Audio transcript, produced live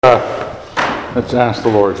Let's ask the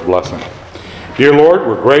Lord's blessing. Dear Lord,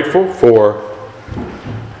 we're grateful for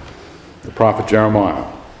the prophet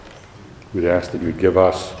Jeremiah. We'd ask that you'd give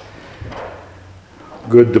us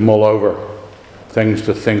good to mull over, things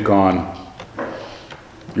to think on,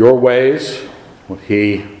 your ways, what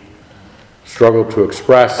he struggled to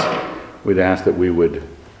express. We'd ask that we would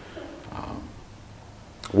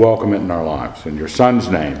welcome it in our lives. In your Son's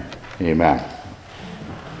name, amen.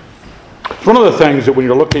 It's one of the things that when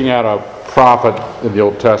you're looking at a prophet in the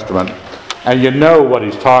Old Testament, and you know what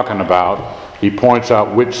he's talking about, he points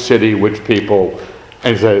out which city, which people,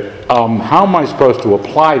 and he says, how am I supposed to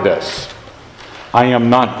apply this? I am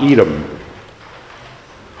not Edom.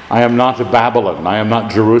 I am not Babylon. I am not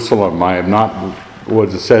Jerusalem. I am not, what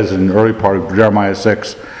it says in the early part of Jeremiah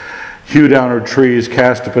 6, hew down her trees,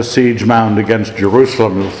 cast up a siege mound against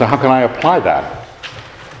Jerusalem. So how can I apply that?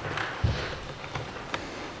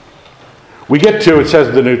 We get to, it says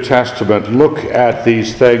in the New Testament, look at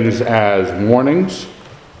these things as warnings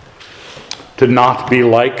to not be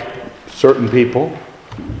like certain people,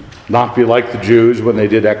 not be like the Jews when they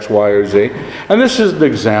did X, Y, or Z. And this is an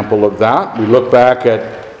example of that. We look back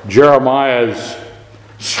at Jeremiah's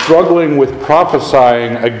struggling with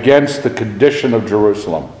prophesying against the condition of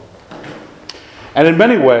Jerusalem. And in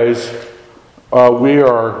many ways, we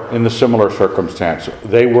are in the similar circumstance.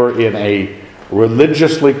 They were in a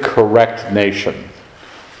religiously correct nation.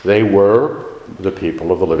 They were the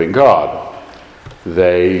people of the living God.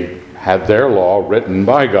 They had their law written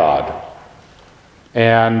by God.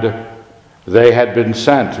 And they had been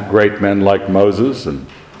sent great men like Moses and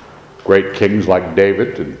great kings like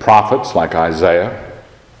David and prophets like Isaiah.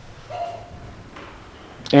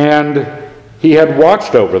 And he had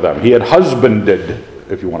watched over them. He had husbanded,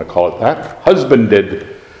 if you want to call it that,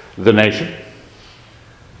 husbanded the nation.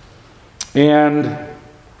 And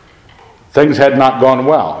things had not gone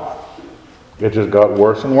well. It just got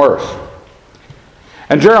worse and worse.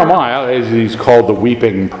 And Jeremiah, as he's called the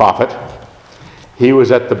weeping prophet, he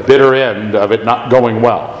was at the bitter end of it not going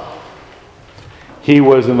well. He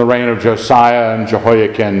was in the reign of Josiah and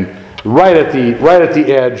Jehoiakim, right at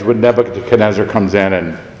the edge when Nebuchadnezzar comes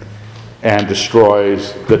in and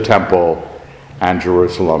destroys the temple and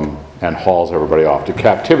Jerusalem and hauls everybody off to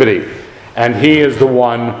captivity. And he is the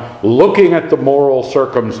one looking at the moral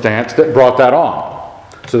circumstance that brought that on.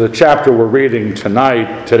 So the chapter we're reading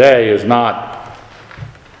today is not,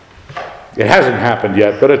 it hasn't happened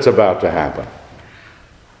yet, but it's about to happen.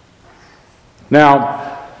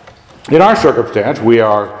 Now, in our circumstance, we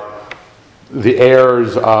are the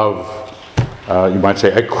heirs of, you might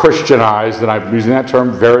say, a Christianized, and I'm using that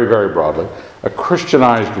term very, very broadly, a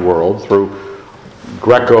Christianized world through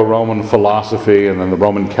Greco-Roman philosophy and then the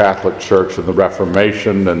Roman Catholic Church and the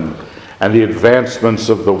Reformation and the advancements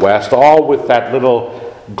of the West, all with that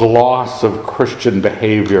little gloss of Christian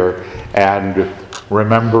behavior and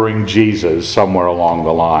remembering Jesus somewhere along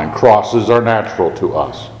the line. Crosses are natural to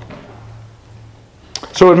us.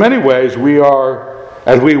 So in many ways, we are,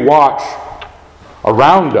 as we watch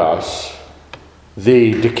around us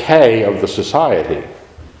the decay of the society,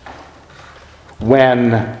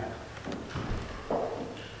 when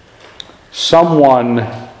someone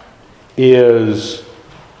is,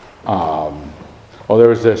 there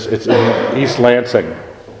was this, it's in East Lansing.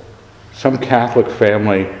 Some Catholic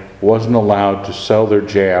family wasn't allowed to sell their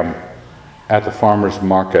jam at the farmer's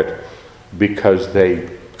market because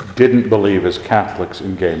they didn't believe as Catholics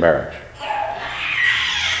in gay marriage.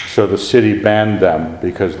 So the city banned them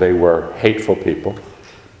because they were hateful people.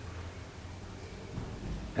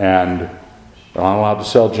 And they're not allowed to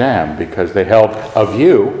sell jam because they held a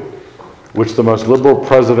view which the most liberal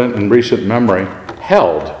president in recent memory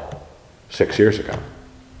held 6 years ago.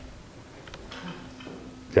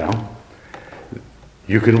 You know,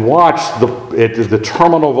 you can watch the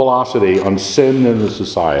terminal velocity on sin in the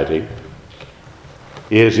society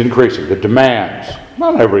is increasing. The demands,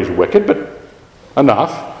 not everybody's wicked, but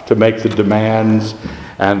enough to make the demands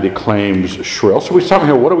and the claims shrill. So we start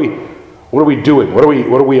here, what are we doing? What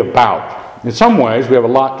are we about? In some ways, we have a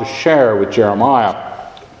lot to share with Jeremiah.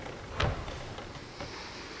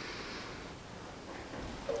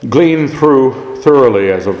 Glean through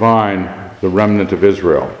thoroughly as a vine the remnant of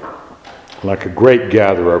Israel. Like a grape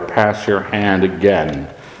gatherer, pass your hand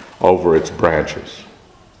again over its branches.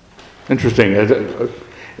 Interesting.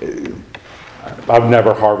 I've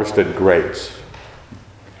never harvested grapes.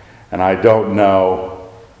 And I don't know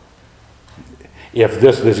if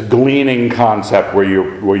this gleaning concept where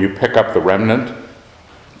you pick up the remnant,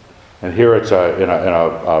 and here it's in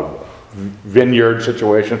a vineyard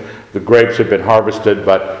situation. The grapes have been harvested,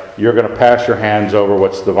 but you're going to pass your hands over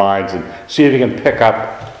what's the vines and see if you can pick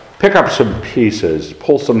up pick up some pieces,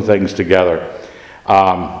 pull some things together.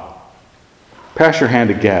 Pass your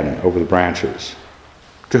hand again over the branches.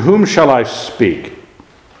 To whom shall I speak?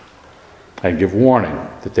 And give warning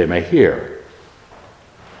that they may hear.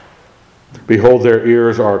 Behold, their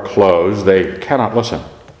ears are closed, they cannot listen.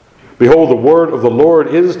 Behold, the word of the Lord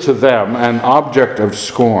is to them an object of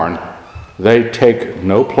scorn. They take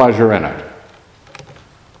no pleasure in it.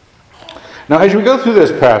 Now, as we go through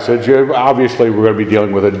this passage, obviously we're going to be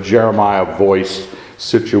dealing with a Jeremiah voice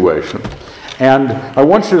situation. And I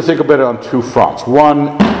want you to think about it on two fronts.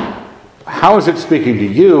 One, how is it speaking to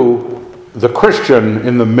you, the Christian,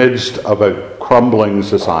 in the midst of a crumbling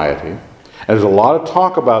society? And there's a lot of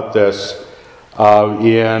talk about this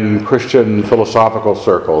in Christian philosophical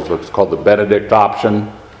circles. It's called the Benedict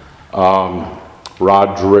option.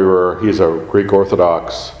 Rod Dreher, he's a Greek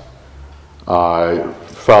Orthodox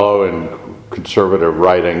fellow in conservative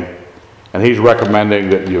writing, and he's recommending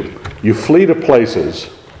that you flee to places.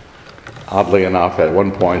 Oddly enough, at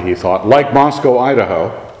one point he thought, like Moscow,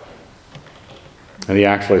 Idaho, and he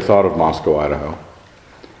actually thought of Moscow, Idaho,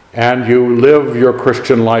 and you live your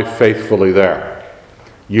Christian life faithfully there.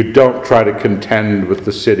 You don't try to contend with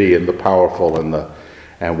the city and the powerful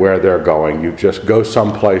and where they're going. You just go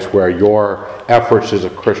someplace where your efforts as a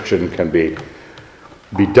Christian can be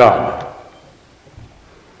done.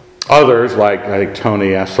 Others, like I think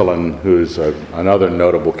Tony Esolen, who's another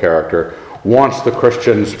notable character, wants the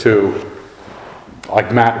Christians to,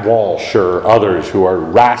 like Matt Walsh or others who are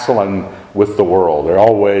wrestling with the world. They're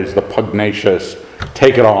always the pugnacious,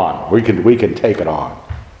 take it on. We can take it on.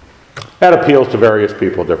 That appeals to various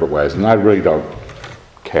people different ways, and I really don't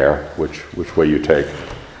care which way you take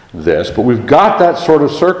this. But we've got that sort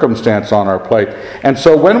of circumstance on our plate. And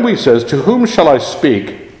so when we says, to whom shall I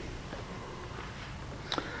speak?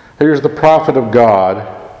 Here's the prophet of God,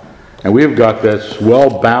 and we've got this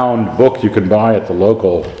well-bound book you can buy at the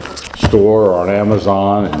local store or on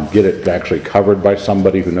Amazon and get it actually covered by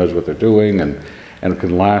somebody who knows what they're doing, and it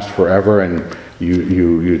can last forever. And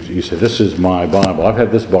you say, this is my Bible. I've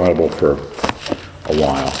had this Bible for a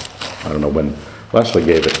while. I don't know when. Leslie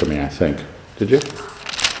gave it to me, I think. Did you?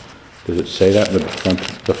 Does it say that in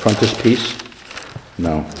the frontispiece?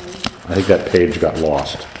 No. I think that page got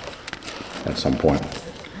lost at some point.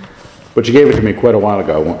 But you gave it to me quite a while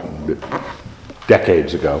ago,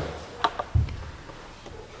 decades ago.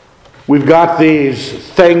 We've got these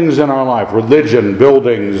things in our life, religion,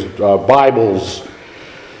 buildings, Bibles.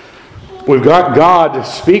 We've got God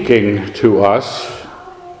speaking to us.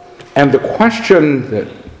 And the question that,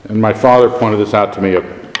 and my father pointed this out to me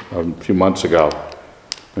a few months ago,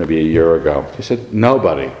 maybe a year ago. He said,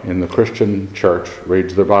 nobody in the Christian church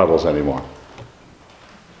reads their Bibles anymore.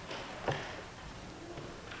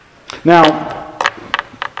 Now,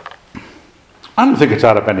 I don't think it's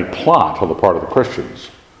out of any plot on the part of the Christians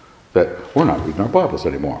that we're not reading our Bibles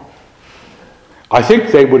anymore. I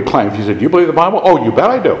think they would claim, if you said, do you believe the Bible? Oh, you bet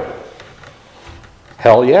I do.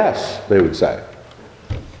 Hell yes, they would say.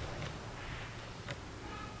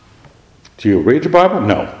 Do you read your Bible?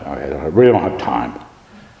 No, I really don't have time.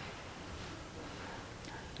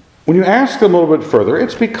 When you ask them a little bit further,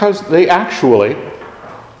 it's because they actually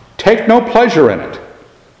take no pleasure in it.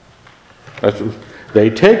 They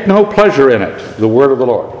take no pleasure in it, the word of the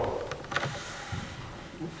Lord.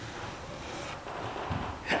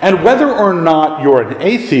 And whether or not you're an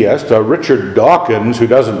atheist, a Richard Dawkins who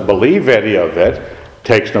doesn't believe any of it,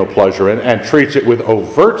 takes no pleasure in it, and treats it with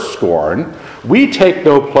overt scorn, we take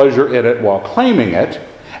no pleasure in it while claiming it,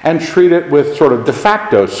 and treat it with sort of de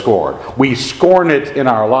facto scorn. We scorn it in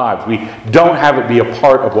our lives. We don't have it be a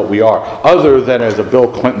part of what we are, other than as a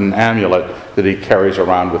Bill Clinton amulet that he carries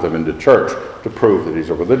around with him into church to prove that he's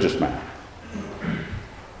a religious man.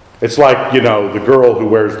 It's like, the girl who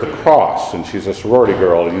wears the cross, and she's a sorority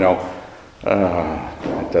girl, and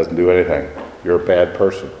it doesn't do anything. You're a bad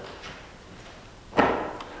person.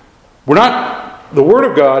 The Word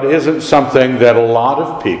of God isn't something that a lot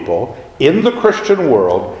of people in the Christian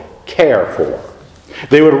world care for.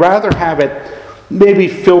 They would rather have it maybe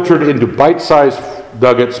filtered into bite-sized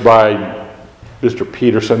nuggets by Mr.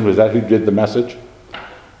 Peterson, was that who did the Message?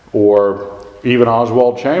 Or even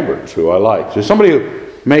Oswald Chambers, who I like. So somebody who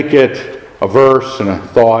make it a verse and a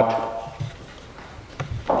thought.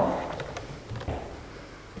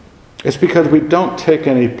 It's because we don't take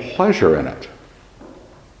any pleasure in it.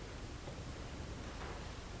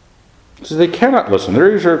 So they cannot listen.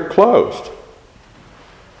 Their ears are closed.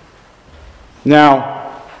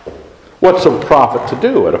 Now, what's a prophet to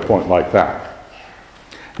do at a point like that?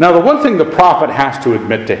 Now, the one thing the prophet has to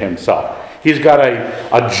admit to himself, he's got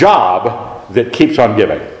a job that keeps on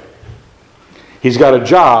giving. He's got a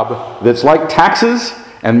job that's like taxes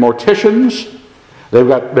and morticians. They've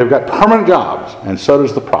got permanent jobs, and so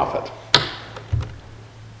does the prophet.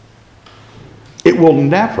 It will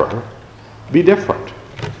never be different.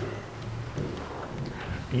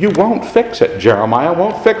 You won't fix it. Jeremiah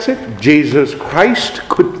won't fix it. Jesus Christ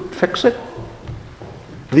couldn't fix it.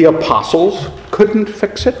 The apostles couldn't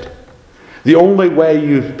fix it. The only way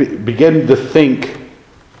you begin to think,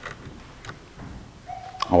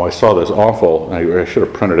 I saw this awful, I should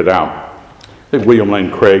have printed it out. I think William Lane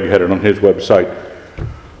Craig had it on his website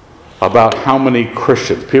about how many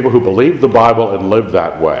Christians, people who believed the Bible and lived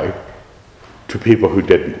that way, to people who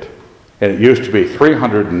didn't. And it used to be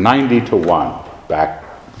 390 to 1 back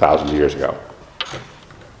thousands of years ago.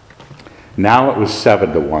 Now it was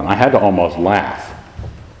 7 to 1. I had to almost laugh.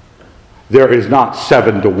 There is not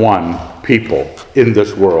 7 to 1 people in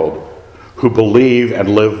this world who believe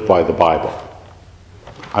and live by the Bible.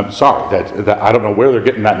 I'm sorry, I don't know where they're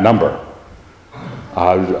getting that number.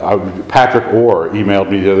 Patrick Orr emailed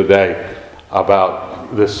me the other day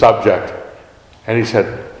about this subject, and he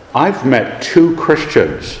said, I've met 2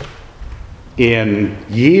 Christians in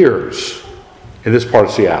years in this part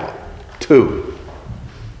of Seattle. 2.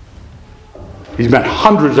 He's met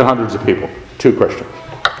hundreds and hundreds of people. 2 Christians.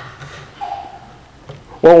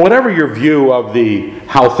 Well, whatever your view of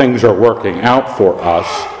how things are working out for us,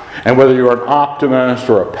 and whether you're an optimist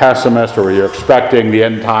or a pessimist, or you're expecting the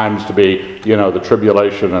end times to be, the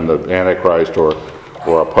tribulation and the Antichrist, or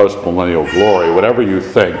a post-millennial glory, whatever you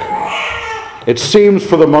think, it seems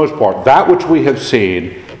for the most part, that which we have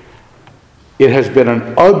seen, it has been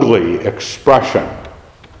an ugly expression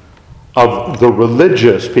of the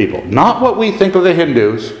religious people. Not what we think of the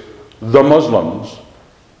Hindus, the Muslims,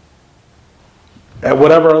 and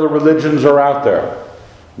whatever other religions are out there.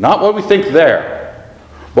 Not what we think there,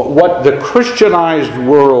 but what the Christianized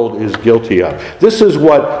world is guilty of. This is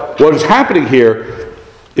what is happening here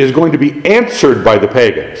is going to be answered by the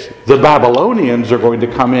pagans. The Babylonians are going to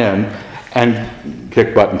come in and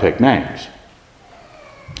kick butt and take names.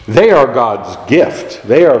 They are God's gift.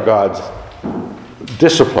 They are God's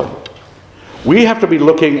discipline. We have to be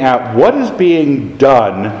looking at what is being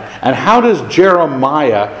done and how does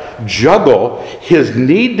Jeremiah juggle his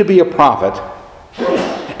need to be a prophet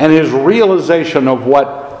and his realization of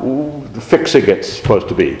what fixing it's supposed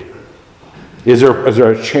to be. Is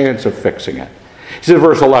there a chance of fixing it? He says in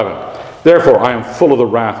verse 11, therefore I am full of the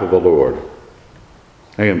wrath of the Lord.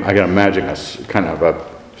 I can imagine a kind of a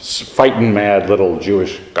fighting mad little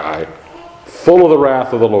Jewish guy, full of the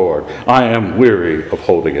wrath of the Lord. I am weary of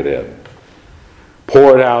holding it in.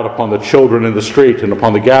 Pour it out upon the children in the street and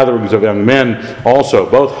upon the gatherings of young men also.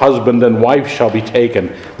 Both husband and wife shall be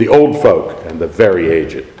taken, the old folk and the very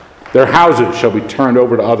aged. Their houses shall be turned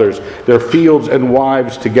over to others, their fields and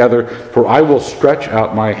wives together, for I will stretch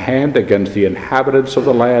out my hand against the inhabitants of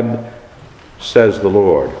the land, says the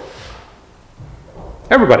Lord.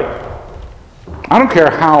 Everybody, I don't care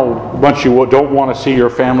how much you don't want to see your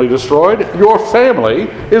family destroyed, your family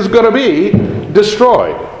is going to be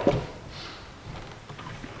destroyed.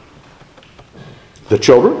 The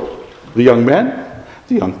children, the young men,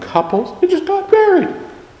 the young couples, they just got married.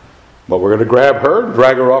 But we're going to grab her and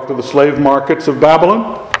drag her off to the slave markets of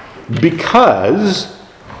Babylon because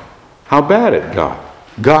how bad it got.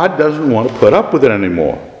 God doesn't want to put up with it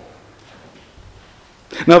anymore.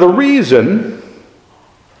 Now the reason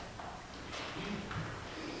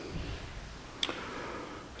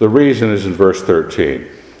is in verse 13.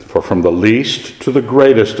 For from the least to the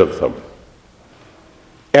greatest of them,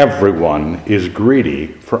 everyone is greedy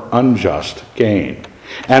for unjust gain.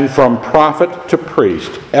 And from prophet to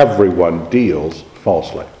priest, everyone deals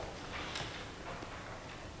falsely.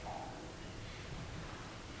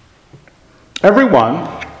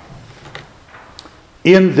 Everyone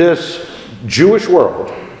in this Jewish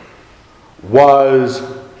world was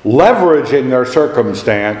leveraging their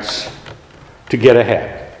circumstance to get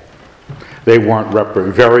ahead. They weren't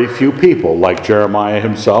very few people, like Jeremiah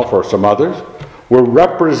himself or some others, were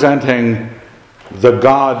representing the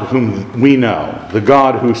God whom we know, the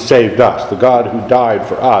God who saved us, the God who died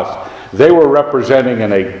for us. They were representing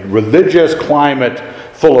in a religious climate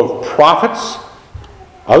full of prophets,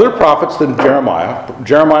 other prophets than Jeremiah.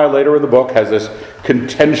 Jeremiah later in the book has this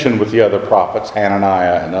contention with the other prophets,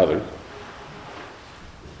 Hananiah and others.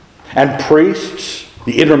 And priests,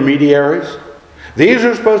 the intermediaries. These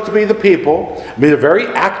are supposed to be the people, a very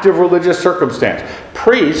active religious circumstance.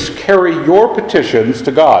 Priests carry your petitions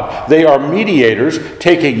to God. They are mediators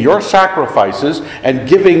taking your sacrifices and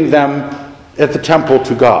giving them at the temple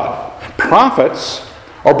to God. Prophets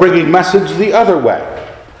are bringing message the other way.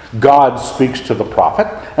 God speaks to the prophet,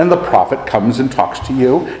 and the prophet comes and talks to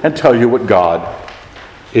you and tells you what God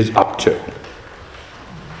is up to.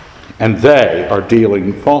 And they are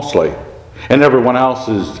dealing falsely, and everyone else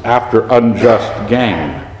is after unjust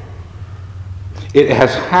gain. It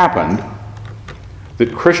has happened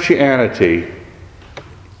that Christianity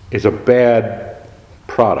is a bad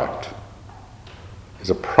product. It's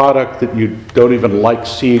a product that you don't even like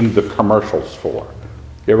seeing the commercials for.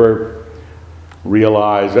 You ever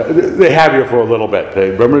realize, they have you for a little bit.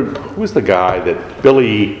 Remember, who was the guy that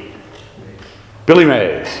Billy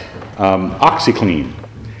Mays, OxyClean,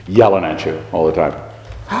 yelling at you all the time.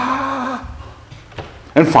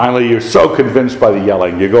 And finally, you're so convinced by the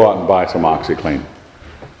yelling, you go out and buy some OxyClean.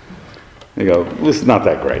 You go, this is not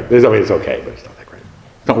that great. It's okay, but it's not that great.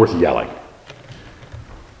 It's not worth yelling.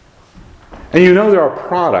 And you know there are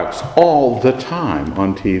products all the time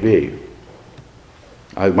on TV.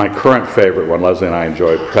 My current favorite one, Leslie and I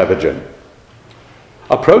enjoy Prevagen,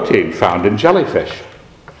 a protein found in jellyfish.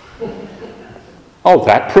 Oh,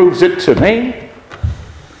 that proves it to me.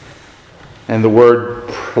 And the word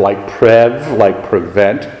like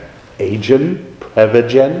prevent, aging,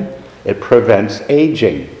 Prevagen, it prevents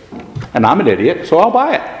aging. And I'm an idiot, so I'll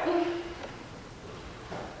buy it.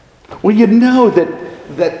 Well, you know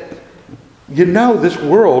that this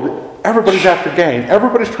world, everybody's after gain.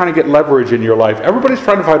 Everybody's trying to get leverage in your life. Everybody's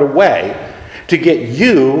trying to find a way to get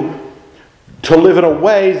you to live in a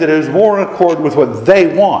way that is more in accord with what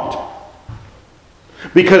they want.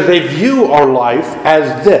 Because they view our life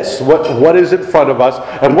as this. What is in front of us,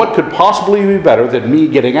 and what could possibly be better than me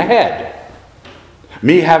getting ahead?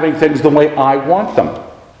 Me having things the way I want them.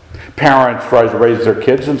 Parents try to raise their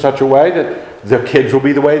kids in such a way that their kids will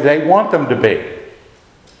be the way they want them to be.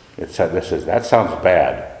 That sounds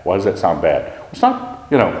bad. Why does that sound bad? It's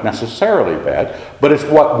not, necessarily bad, but it's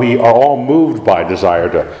what we are all moved by. Desire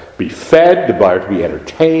to be fed, desire to be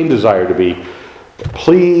entertained, desire to be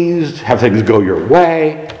pleased, have things go your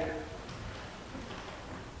way.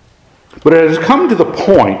 But it has come to the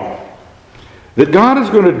point that God is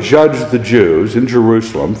going to judge the Jews in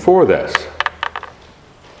Jerusalem for this.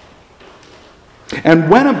 And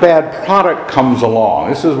when a bad product comes along,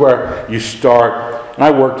 this is where you start, and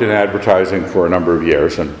I worked in advertising for a number of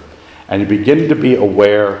years, and you begin to be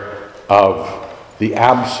aware of the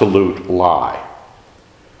absolute lie.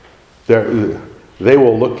 They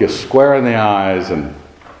will look you square in the eyes, and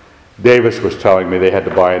Davis was telling me they had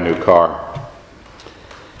to buy a new car.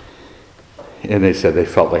 And they said they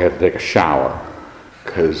felt they had to take a shower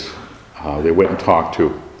because they went and talked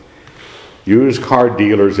to used car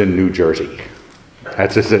dealers in New Jersey.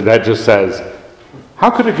 That just says,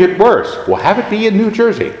 how could it get worse? Well, have it be in New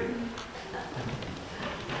Jersey.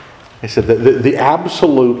 They said the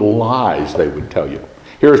absolute lies they would tell you.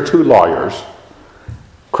 Here's two lawyers,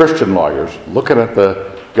 Christian lawyers, looking at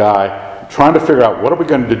the guy, trying to figure out, what are we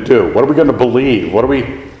going to do? What are we going to believe?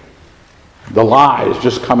 The lies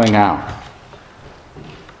just coming out.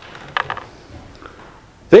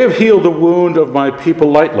 They have healed the wound of my people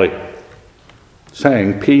lightly,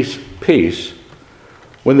 saying, peace, peace,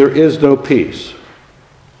 when there is no peace.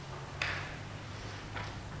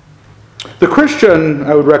 The Christian,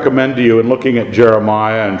 I would recommend to you in looking at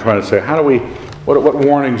Jeremiah and trying to say, what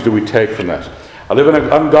warnings do we take from this? I live in an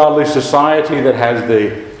ungodly society that has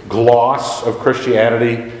the gloss of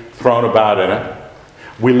Christianity thrown about in it.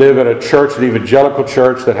 We live in a church, an evangelical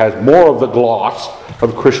church, that has more of the gloss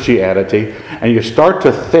of Christianity. And you start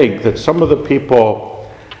to think that some of the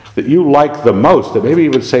people that you like the most, that maybe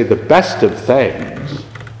you would say the best of things,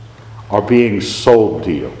 are being sold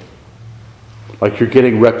to you. Like you're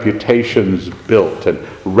getting reputations built and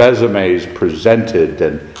resumes presented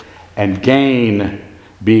and gain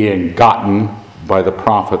being gotten by the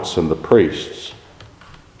prophets and the priests.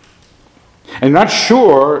 And not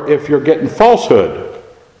sure if you're getting falsehood.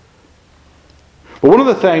 But one of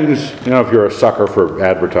the things, if you're a sucker for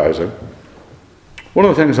advertising, one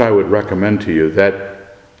of the things I would recommend to you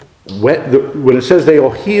that when it says they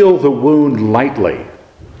will heal the wound lightly,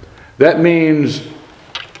 that means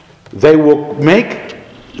they will make,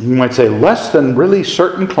 you might say, less than really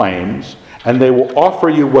certain claims, and they will offer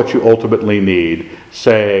you what you ultimately need,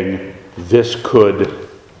 saying, this could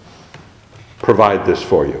provide this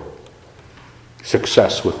for you.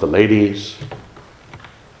 Success with the ladies,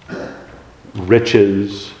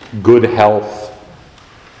 riches, good health.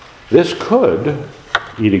 This could,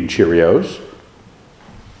 eating Cheerios,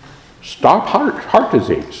 stop heart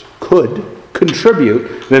disease. Could.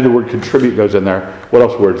 contribute. Then the word contribute goes in there. What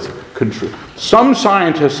else words? Some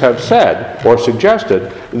scientists have said or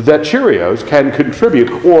suggested that Cheerios can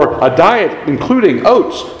contribute, or a diet including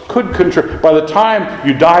oats could contribute. By the time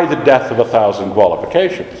you die the death of 1,000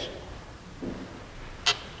 qualifications.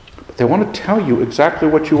 But they want to tell you exactly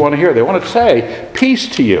what you want to hear. They want to say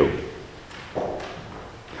peace to you.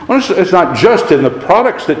 It's not just in the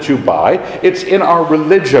products that you buy, it's in our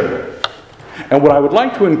religion. And what I would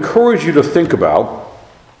like to encourage you to think about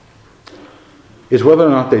is whether or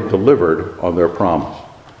not they delivered on their promise.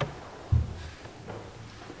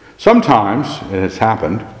 Sometimes, and it's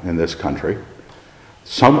happened in this country,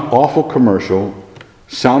 some awful commercial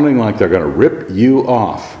sounding like they're going to rip you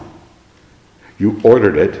off. You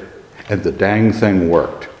ordered it, and the dang thing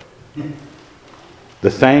worked.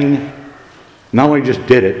 The thing not only just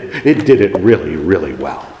did it, it did it really, really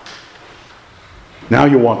well. Now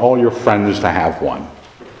you want all your friends to have one.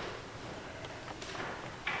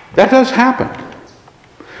 That does happen.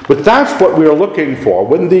 But that's what we are looking for.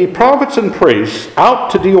 When the prophets and priests, out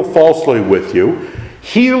to deal falsely with you,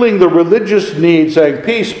 healing the religious needs, saying,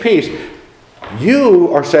 peace, peace,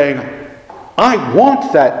 you are saying, I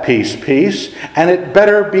want that peace, peace, and it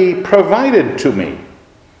better be provided to me.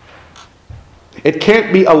 It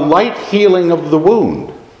can't be a light healing of the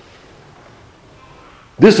wound.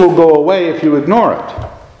 This will go away if you ignore it.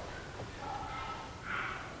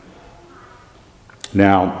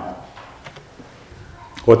 Now,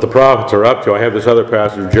 what the prophets are up to, I have this other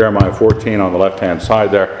passage, Jeremiah 14 on the left-hand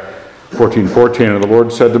side there, 14:14, and the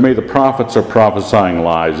Lord said to me, the prophets are prophesying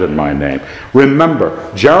lies in my name.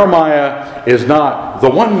 Remember, Jeremiah is not the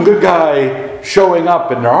one good guy showing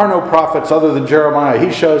up, and there are no prophets other than Jeremiah.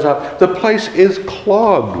 He shows up. The place is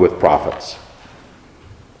clogged with prophets.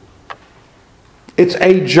 It's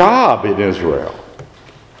a job in Israel.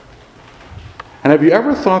 And have you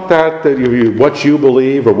ever thought that what you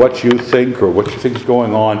believe or what you think or what you think is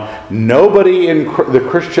going on, nobody in the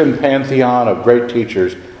Christian pantheon of great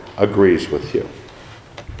teachers agrees with you?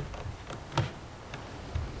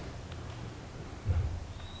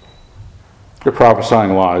 They're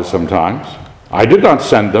prophesying lies sometimes. I did not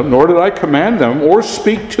send them, nor did I command them or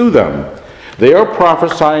speak to them. They are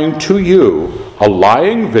prophesying to you a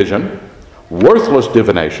lying vision, worthless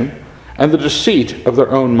divination, and the deceit of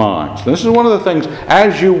their own minds. And this is one of the things,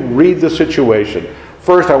 as you read the situation,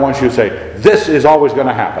 first I want you to say, this is always going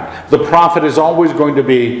to happen. The prophet is always going to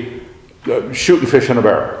be shooting fish in a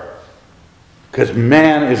barrel. Because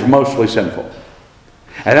man is mostly sinful.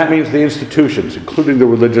 And that means the institutions, including the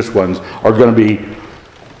religious ones, are going to be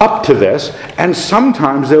up to this. And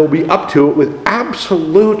sometimes they will be up to it with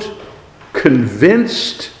absolute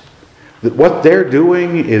convinced that what they're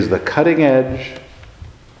doing is the cutting edge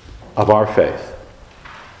of our faith.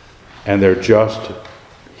 And they're just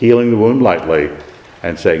healing the wound lightly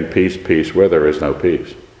and saying peace, peace, where there is no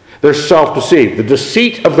peace. They're self-deceived, the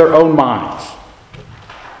deceit of their own minds.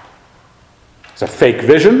 It's a fake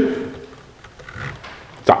vision.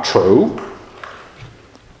 It's not true.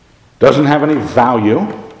 Doesn't have any value.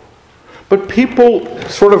 But people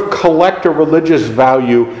sort of collect a religious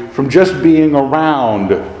value from just being around.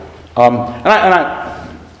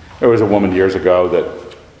 There was a woman years ago that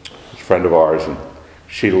was a friend of ours, and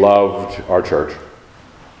she loved our church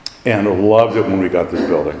and loved it when we got this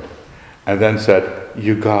building. And then said,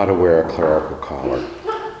 you got to wear a clerical collar.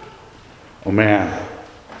 Oh man,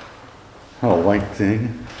 a white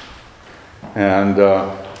thing. And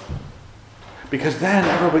because then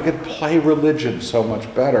everybody could play religion so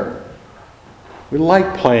much better. We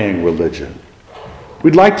like playing religion.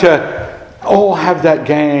 We'd like to have that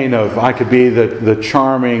gain of I could be the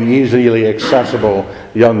charming, easily accessible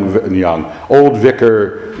old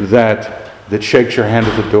vicar that shakes your hand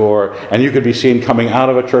at the door, and you could be seen coming out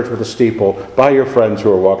of a church with a steeple by your friends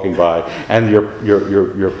who are walking by, and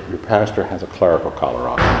your pastor has a clerical collar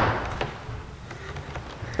on.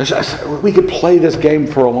 We could play this game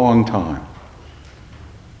for a long time.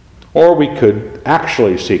 Or we could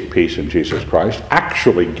actually seek peace in Jesus Christ,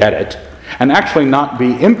 actually get it, and actually not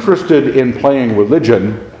be interested in playing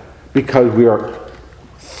religion because we are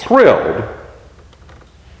thrilled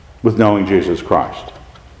with knowing Jesus Christ.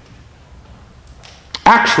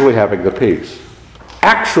 Actually having the peace.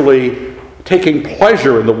 Actually taking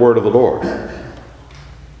pleasure in the word of the Lord.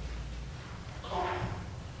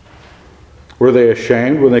 Were they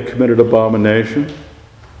ashamed when they committed abomination?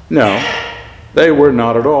 No. They were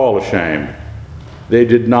not at all ashamed. They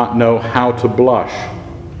did not know how to blush.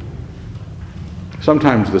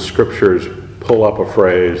 Sometimes the scriptures pull up a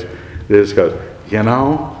phrase that just goes,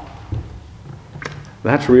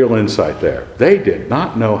 that's real insight there. They did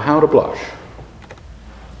not know how to blush.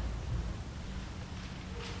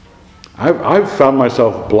 I've found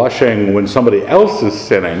myself blushing when somebody else is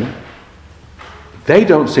sinning. They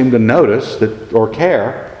don't seem to notice that or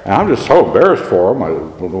care, and I'm just so embarrassed for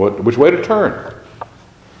them. Which way to turn?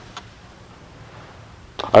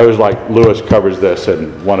 I always like Lewis covers this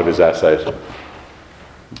in one of his essays.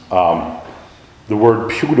 The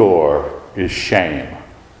word pudor is shame,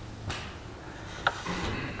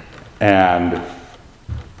 and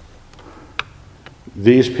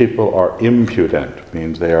these people are impudent,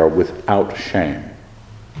 means they are without shame.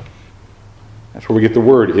 That's where we get the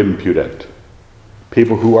word impudent.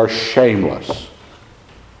 People who are shameless.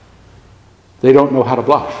 They don't know how to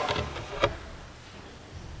blush.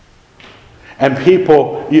 And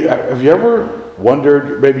people, have you ever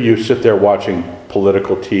wondered, maybe you sit there watching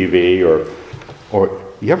political TV, or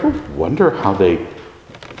you ever wonder how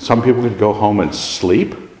some people could go home and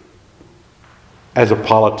sleep as a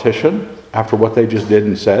politician after what they just did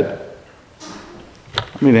and said?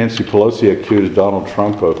 I mean, Nancy Pelosi accused Donald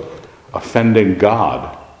Trump of offending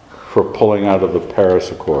God for pulling out of the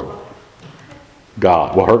Paris Accord.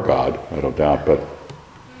 God, well, her God, I don't doubt, but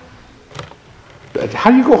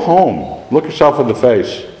how do you go home, look yourself in the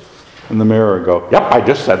face in the mirror and go, yep, I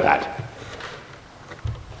just said that?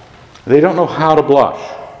 They don't know how to blush.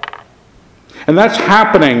 And that's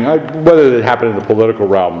happening, whether it happened in the political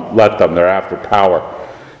realm, let them, they're after power.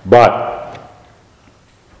 But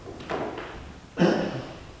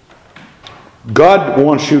God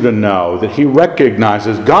wants you to know that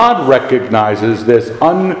God recognizes this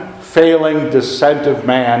unfailing descent of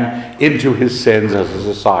man into his sins as a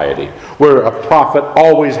society, where a prophet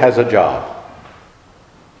always has a job.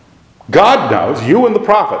 God knows, you and the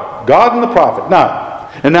prophet, God and the prophet know,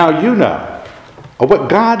 and now you know what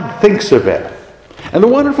God thinks of it. And the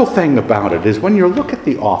wonderful thing about it is when you look at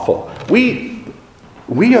the awful, we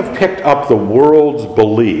have picked up the world's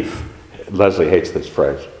belief. Leslie hates this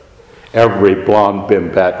phrase. Every blonde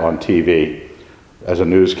bimbette on TV, as a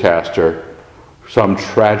newscaster, some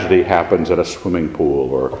tragedy happens at a swimming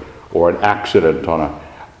pool or an accident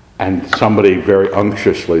and somebody very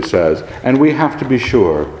unctuously says, and we have to be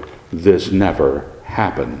sure this never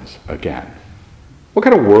happens again. What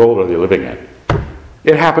kind of world are they living in?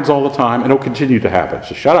 It happens all the time, and it'll continue to happen.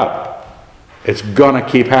 So shut up. It's gonna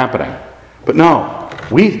keep happening. But no,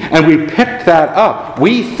 we picked that up.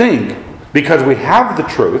 We think, because we have the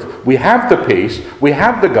truth, we have the peace, we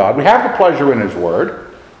have the God, we have the pleasure in His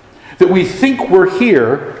Word, that we think we're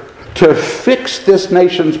here to fix this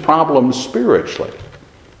nation's problems spiritually.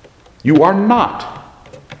 You are not.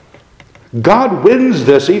 God wins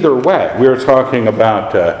this either way. We were talking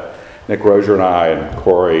about, Nick Rozier and I and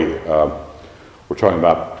Corey, were talking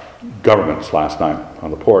about governments last night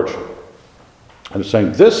on the porch. And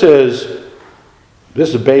saying, this is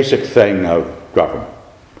a basic thing of government.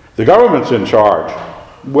 The government's in charge,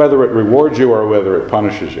 whether it rewards you or whether it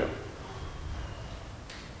punishes you.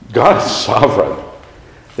 God is sovereign.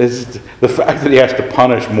 The fact that He has to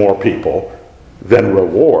punish more people than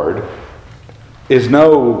reward is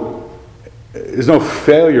no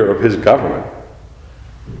failure of His government.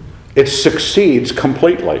 It succeeds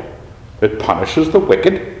completely. It punishes the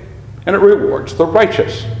wicked and it rewards the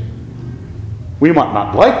righteous. We might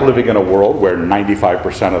not like living in a world where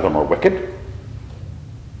 95% of them are wicked.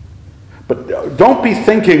 But don't be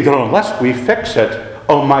thinking that unless we fix it,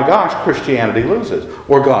 oh my gosh, Christianity loses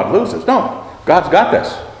or God loses. No, God's got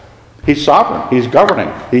this. He's sovereign. He's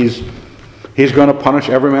governing. He's going to punish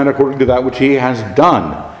every man according to that which he has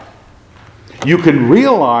done. You can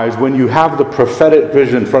realize when you have the prophetic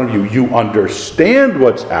vision in front of you, you understand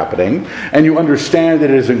what's happening, and you understand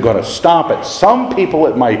that it isn't going to stop it. Some people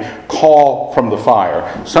it might call from the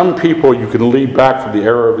fire. Some people you can lead back from the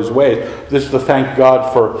error of his ways. This is to thank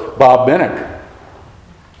God for Bob Minnick.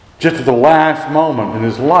 Just at the last moment in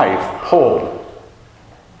his life, pulled.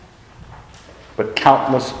 But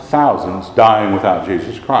countless thousands dying without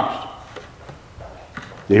Jesus Christ.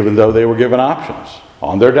 Even though they were given options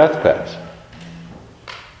on their deathbeds.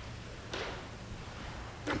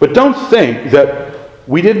 But don't think that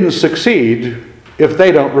we didn't succeed if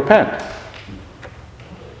they don't repent.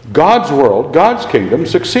 God's world, God's kingdom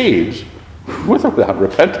succeeds with or without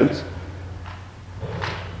repentance.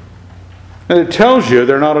 And it tells you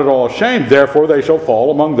they're not at all ashamed, therefore they shall fall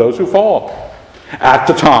among those who fall. At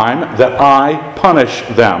the time that I punish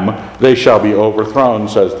them, they shall be overthrown,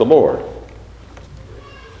 says the Lord.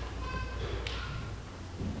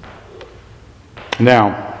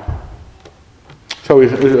 Now, so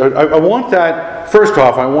I want that, first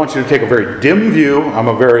off, I want you to take a very dim view. I'm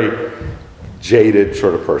a very jaded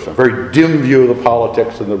sort of person, a very dim view of the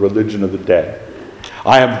politics and the religion of the day.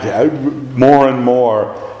 I am more and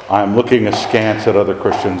more I'm looking askance at other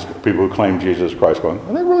Christians, people who claim Jesus Christ, going,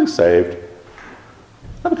 are they really saved?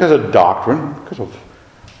 Not because of doctrine, because of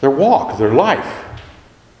their walk, their life.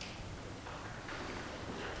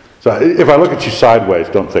 So if I look at you sideways,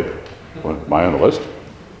 don't think, well, am I on the list?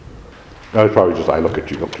 No, it's probably just I looked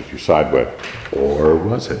at you sideways. Or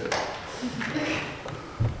was it?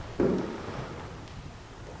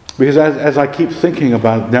 Because as I keep thinking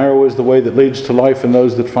about narrow is the way that leads to life and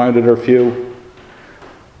those that find it are few,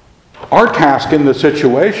 our task in the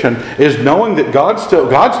situation is knowing that God still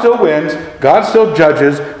wins, God still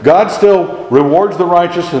judges, God still rewards the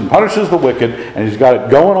righteous and punishes the wicked, and He's got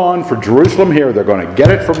it going on for Jerusalem here. They're going to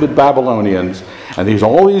get it from the Babylonians, and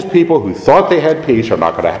all these people who thought they had peace are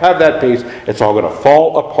not going to have that peace. It's all going to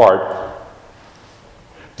fall apart.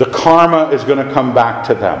 The karma is going to come back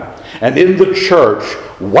to them. And in the church,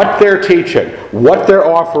 what they're teaching, what they're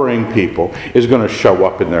offering people is going to show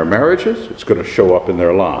up in their marriages. It's going to show up in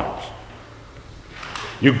their lives.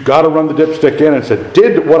 You've got to run the dipstick in and say,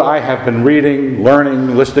 did what I have been reading,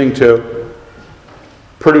 learning, listening to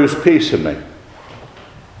produce peace in me?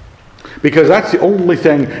 Because that's the only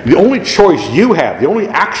thing, the only choice you have, the only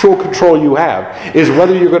actual control you have is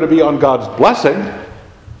whether you're going to be on God's blessing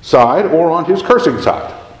side or on His cursing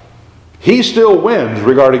side. He still wins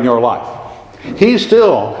regarding your life. He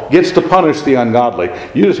still gets to punish the ungodly.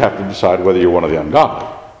 You just have to decide whether you're one of the ungodly.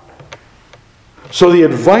 So the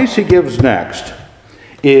advice he gives next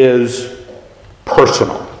is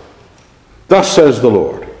personal. Thus says the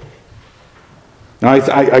Lord. Now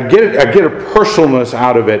I get a personalness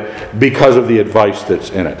out of it because of the advice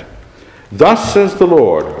that's in it. Thus says the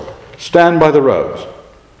Lord, stand by the roads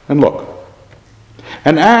and look,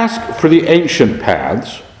 and ask for the ancient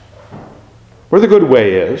paths where the good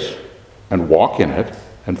way is, and walk in it,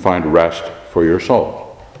 and find rest for your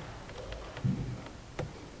soul.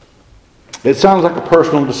 It sounds like a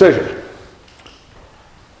personal decision.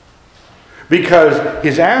 Because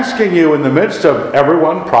he's asking you in the midst of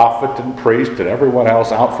everyone, prophet and priest and everyone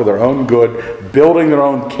else out for their own good, building their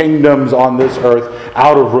own kingdoms on this earth,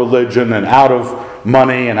 out of religion and out of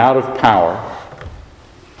money and out of power.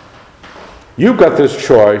 You've got this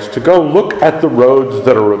choice to go look at the roads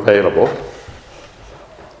that are available.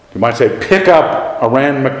 You might say, pick up a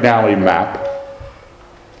Rand McNally map,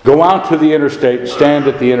 go out to the interstate, stand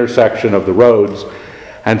at the intersection of the roads,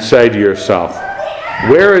 and say to yourself,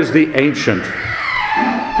 where is the ancient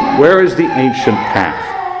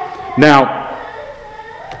path? Now,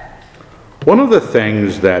 one of the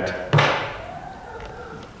things that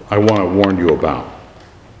I want to warn you about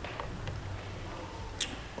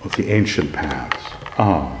with the ancient paths.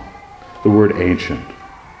 The word ancient.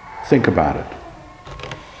 Think about it.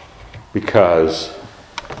 Because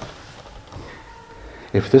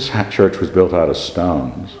if this church was built out of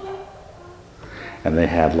stones, and they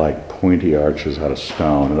had like pointy arches out of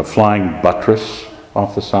stone, and a flying buttress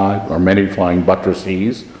off the side, or many flying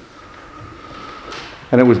buttresses,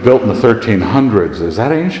 and it was built in the 1300s, is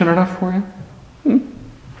that ancient enough for you?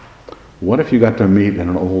 What if you got to meet in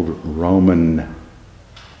an old Roman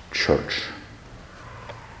church,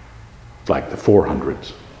 like the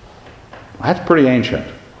 400s? That's pretty ancient.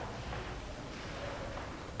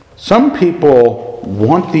 Some people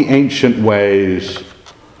want the ancient ways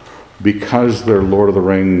because they're Lord of the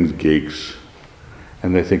Rings geeks,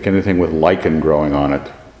 and they think anything with lichen growing on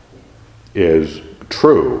it is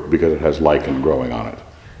true because it has lichen growing on it.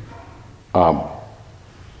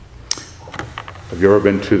 Have you ever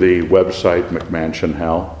been to the website McMansion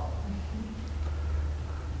Hell?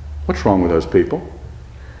 What's wrong with those people?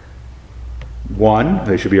 One,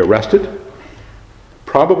 they should be arrested,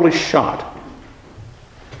 probably shot.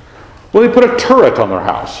 Well, they put a turret on their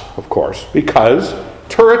house, of course, because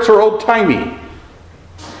turrets are old-timey.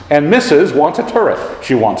 And Mrs. wants a turret.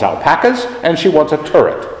 She wants alpacas, and she wants a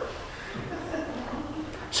turret.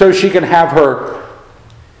 So she can have her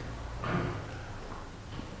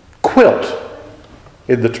quilt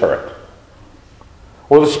in the turret.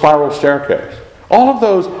 Or the spiral staircase. All of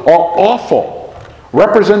those are awful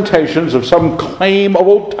representations of some claim of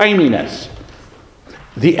old-timiness.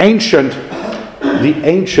 The ancient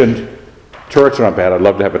turrets are not bad. I'd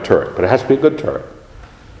love to have a turret, but it has to be a good turret.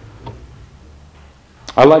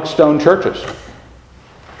 I like stone churches.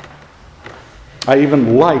 I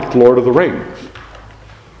even liked Lord of the Rings.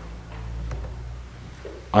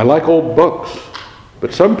 I like old books.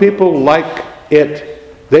 But some people like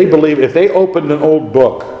it. They believe if they opened an old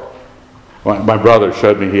book. My brother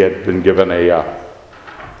showed me he had been given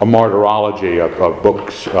a martyrology of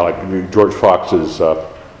books, like George Fox's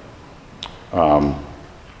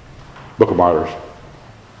Book of Martyrs.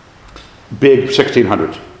 Big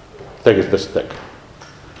 1600s. Thing is this thick.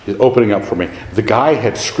 is opening up for me. The guy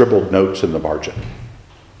had scribbled notes in the margin.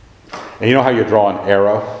 And you know how you draw an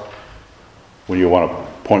arrow when you want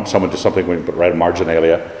to point someone to something when you put right a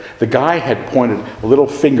marginalia? The guy had pointed a little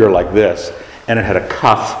finger like this, and it had a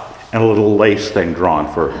cuff and a little lace thing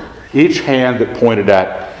drawn for each hand that pointed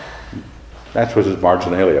at. That was his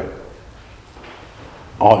marginalia.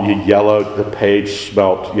 All you yellowed, the page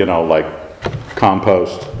smelt, like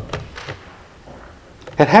compost.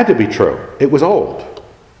 It had to be true. It was old.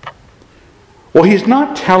 Well, he's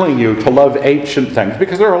not telling you to love ancient things,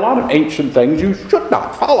 because there are a lot of ancient things you should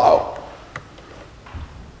not follow.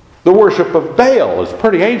 The worship of Baal is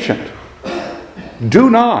pretty ancient.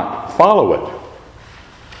 Do not follow it.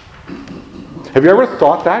 Have you ever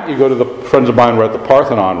thought that? You go to the friends of mine were at the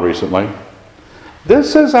Parthenon recently.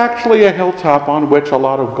 This is actually a hilltop on which a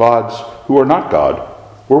lot of gods who are not God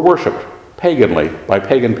were worshipped paganly by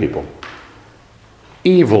pagan people.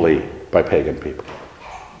 Evilly by pagan people.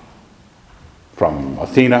 From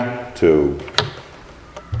Athena to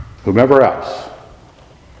whomever else.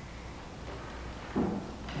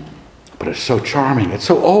 But it's so charming, it's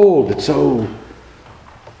so old, it's so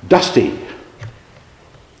dusty.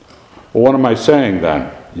 Well, what am I saying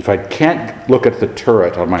then? If I can't look at the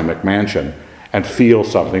turret on my McMansion and feel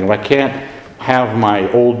something, if I can't have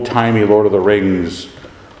my old-timey Lord of the Rings,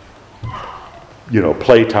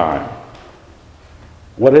 playtime,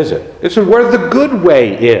 what is it? It's where the good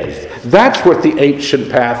way is. That's what the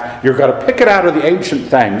ancient path, you've got to pick it out of the ancient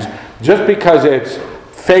things. Just because it's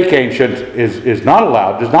fake ancient is not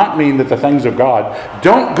allowed, does not mean that the things of God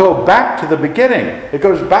don't go back to the beginning. It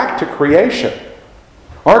goes back to creation.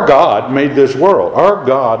 Our God made this world. Our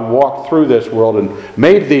God walked through this world and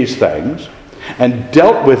made these things and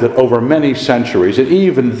dealt with it over many centuries. And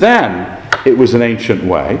even then, it was an ancient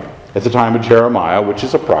way at the time of Jeremiah, which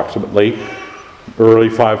is approximately early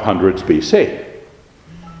 500s BC.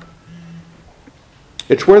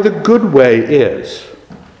 It's where the good way is.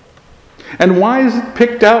 And why is it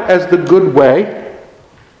picked out as the good way?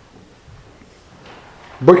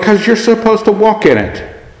 Because you're supposed to walk in it.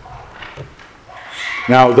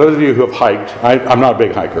 Now, those of you who have hiked, I'm not a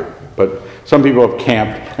big hiker, but some people have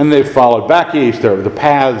camped and they've followed back east. The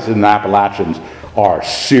paths in the Appalachians are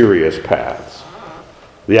serious paths.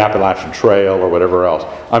 The Appalachian Trail or whatever else.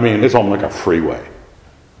 I mean, it's almost like a freeway.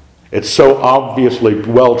 It's so obviously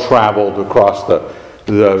well traveled across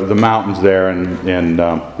the mountains there in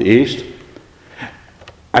the east.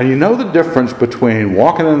 And you know the difference between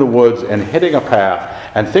walking in the woods and hitting a path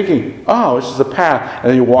and thinking, oh, this is a path, and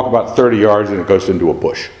then you walk about 30 yards and it goes into a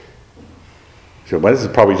bush. So, well, this is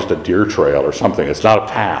probably just a deer trail or something. It's not a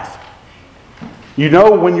path. You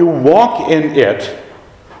know when you walk in it,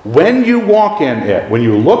 when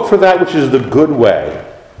you look for that which is the good way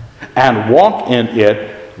and walk in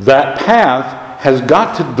it, that path has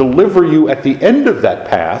got to deliver you at the end of that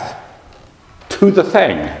path to the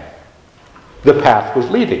thing the path was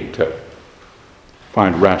leading to.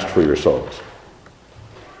 Find rest for your souls.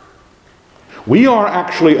 We are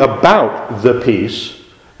actually about the peace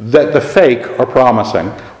that the fake are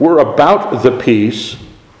promising. We're about the peace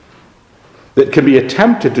that can be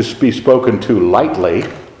attempted to be spoken to lightly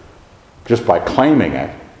just by claiming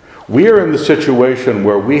it. We are in the situation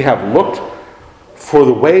where we have looked for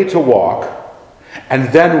the way to walk, and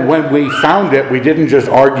then when we found it, we didn't just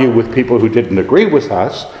argue with people who didn't agree with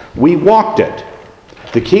us, we walked it.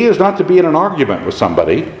 The key is not to be in an argument with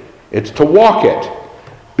somebody, it's to walk it.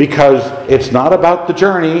 Because it's not about the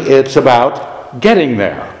journey, it's about getting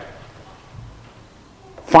there.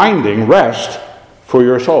 Finding rest for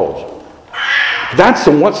your souls. That's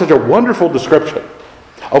such a wonderful description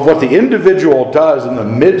of what the individual does in the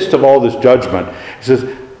midst of all this judgment. He says,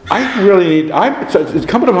 it's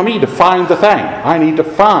incumbent on me to find the thing. I need to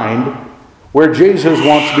find where Jesus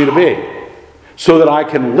wants me to be so that I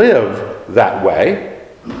can live that way,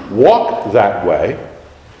 walk that way.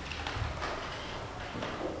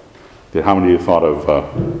 How many of you thought of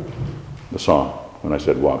the song when I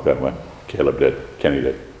said walk that way? Caleb did. Kenny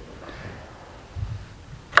did.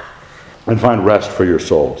 And find rest for your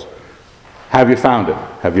souls. Have you found it?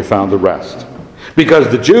 Have you found the rest?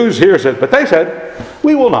 Because the Jews here said, but they said,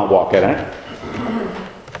 we will not walk in it.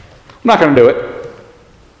 I'm not going to do it.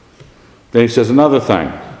 Then he says another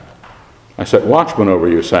thing. I set watchmen over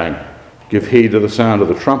you saying, give heed to the sound of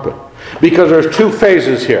the trumpet. Because there's two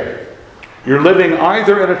phases here. You're living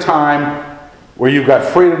either in a time where you've got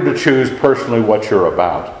freedom to choose personally what you're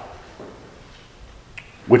about,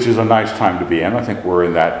 which is a nice time to be in. I think we're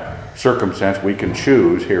in that circumstance. We can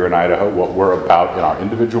choose here in Idaho what we're about in our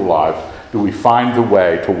individual lives. Do we find the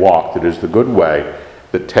way to walk that is the good way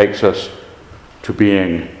that takes us to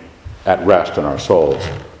being at rest in our souls?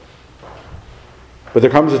 But there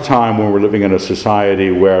comes a time when we're living in a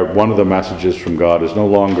society where one of the messages from God is no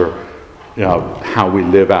longer how we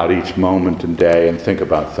live out each moment and day and think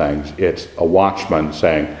about things. It's a watchman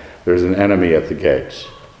saying, there's an enemy at the gates.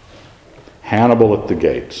 Hannibal at the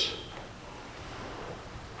gates.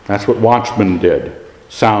 That's what watchmen did.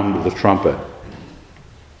 Sound the trumpet.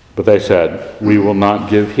 But they said, we will not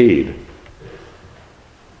give heed.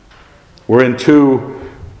 We're in two,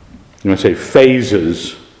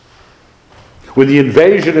 phases. When the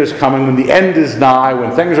invasion is coming, when the end is nigh,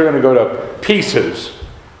 when things are going to go to pieces,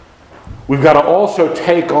 we've got to also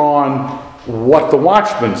take on what the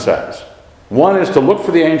watchman says. One is to look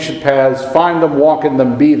for the ancient paths, find them, walk in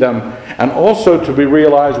them, be them, and also to be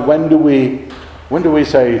realized when do we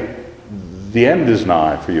say the end is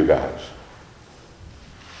nigh for you guys.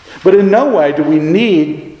 But in no way do we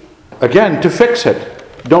need, again, to fix it.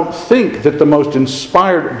 Don't think that the most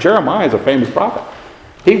inspired, Jeremiah is a famous prophet.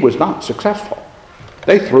 He was not successful.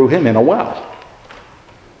 They threw him in a well.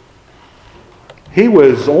 He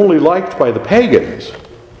was only liked by the pagans.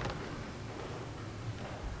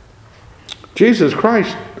 Jesus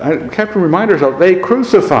Christ, I kept to remind ourselves, they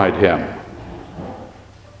crucified him.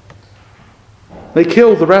 They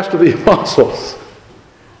killed the rest of the apostles.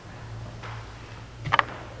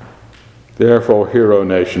 Therefore, hear, O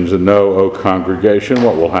nations, and know, O congregation,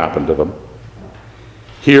 what will happen to them.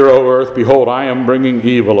 Hear, O earth, behold, I am bringing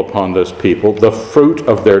evil upon this people, the fruit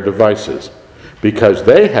of their devices, because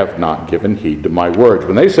they have not given heed to my words.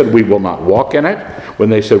 When they said we will not walk in it, when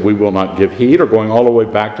they said we will not give heed, or going all the way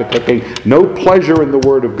back to taking no pleasure in the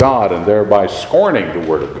word of God and thereby scorning the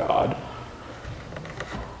word of God,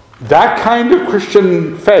 that kind of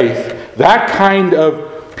Christian faith, that kind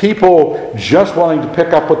of people just wanting to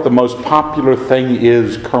pick up what the most popular thing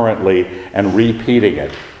is currently and repeating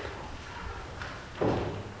it.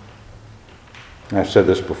 I've said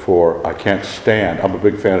this before, I can't stand, I'm a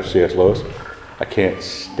big fan of C.S. Lewis, I can't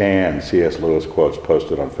stand C.S. Lewis quotes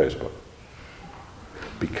posted on Facebook.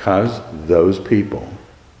 Because those people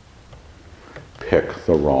pick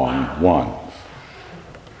the wrong ones.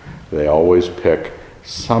 They always pick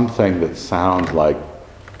something that sounds like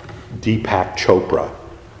Deepak Chopra.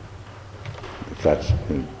 If that's,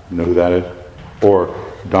 you know who that is? Or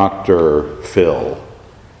Dr. Phil.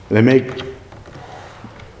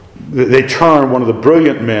 They turn one of the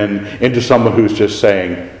brilliant men into someone who's just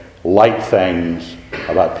saying light things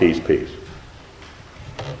about peace.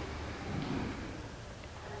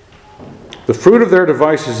 The fruit of their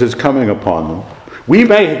devices is coming upon them. We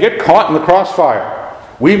may get caught in the crossfire.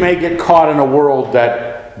 We may get caught in a world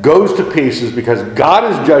that goes to pieces because God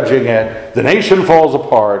is judging it. The nation falls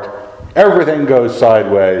apart. Everything goes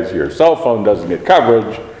sideways. Your cell phone doesn't get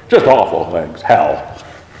coverage. Just awful things. Hell.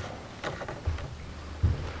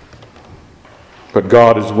 But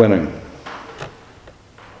God is winning.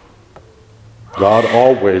 God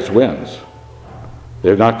always wins. They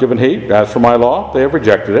have not given heed. As for my law, they have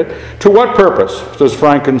rejected it. To what purpose does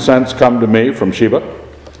frankincense come to me from Sheba,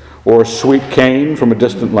 or sweet cane from a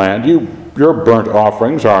distant land? Your burnt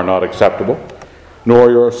offerings are not acceptable,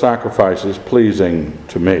 nor your sacrifices pleasing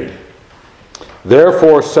to me.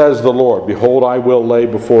 Therefore says the Lord, behold, I will lay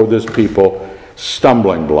before this people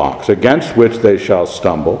stumbling blocks, against which they shall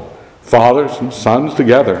stumble. Fathers and sons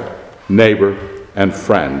together, neighbor and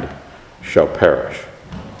friend shall perish.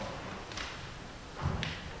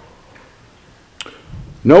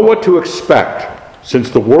 Know what to expect. Since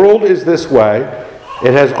the world is this way,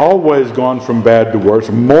 it has always gone from bad to worse.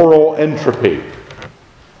 Moral entropy.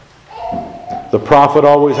 The prophet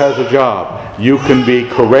always has a job. You can be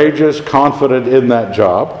courageous, confident in that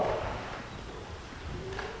job.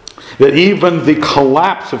 That even the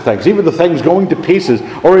collapse of things, even the things going to pieces,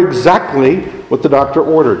 are exactly what the doctor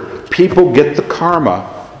ordered. People get the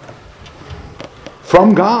karma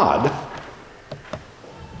from God.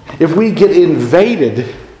 If we get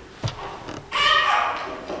invaded,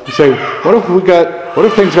 you say, what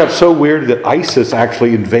if things got so weird that ISIS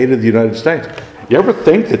actually invaded the United States? You ever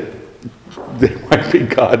think that they might be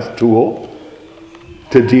God's tool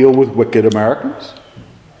to deal with wicked Americans?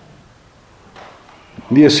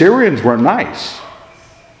 The Assyrians weren't nice.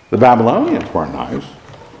 The Babylonians weren't nice.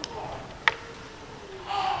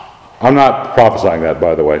 I'm not prophesying that,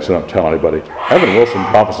 by the way, so don't tell anybody. Evan Wilson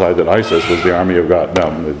prophesied that ISIS was the army of God.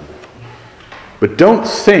 No. But don't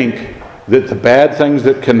think that the bad things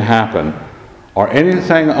that can happen are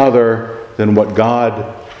anything other than what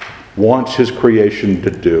God wants his creation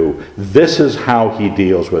to do. This is how he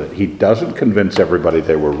deals with it. He doesn't convince everybody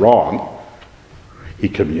they were wrong. He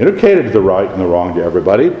communicated the right and the wrong to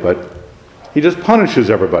everybody, but he just punishes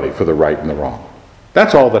everybody for the right and the wrong.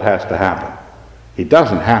 That's all that has to happen. He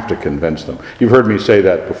doesn't have to convince them. You've heard me say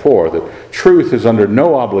that before, that truth is under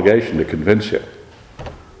no obligation to convince you.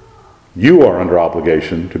 You are under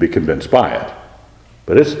obligation to be convinced by it.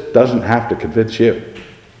 But it doesn't have to convince you.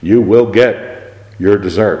 You will get your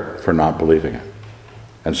dessert for not believing it.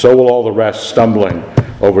 And so will all the rest stumbling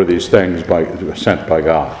over these things sent by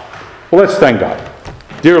God. Well, let's thank God.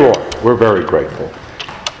 Dear Lord, we're very grateful.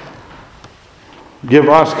 Give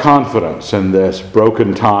us confidence in this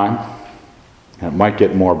broken time. And it might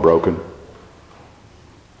get more broken.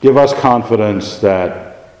 Give us confidence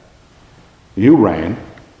that you reign,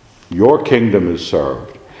 your kingdom is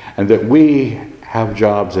served, and that we have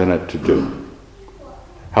jobs in it to do.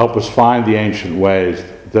 Help us find the ancient ways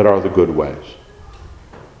that are the good ways.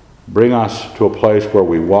 Bring us to a place where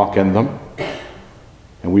we walk in them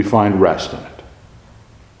and we find rest in it.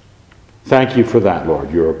 Thank you for that,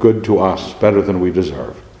 Lord. You're good to us, better than we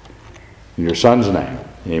deserve. In your Son's name,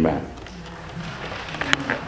 amen.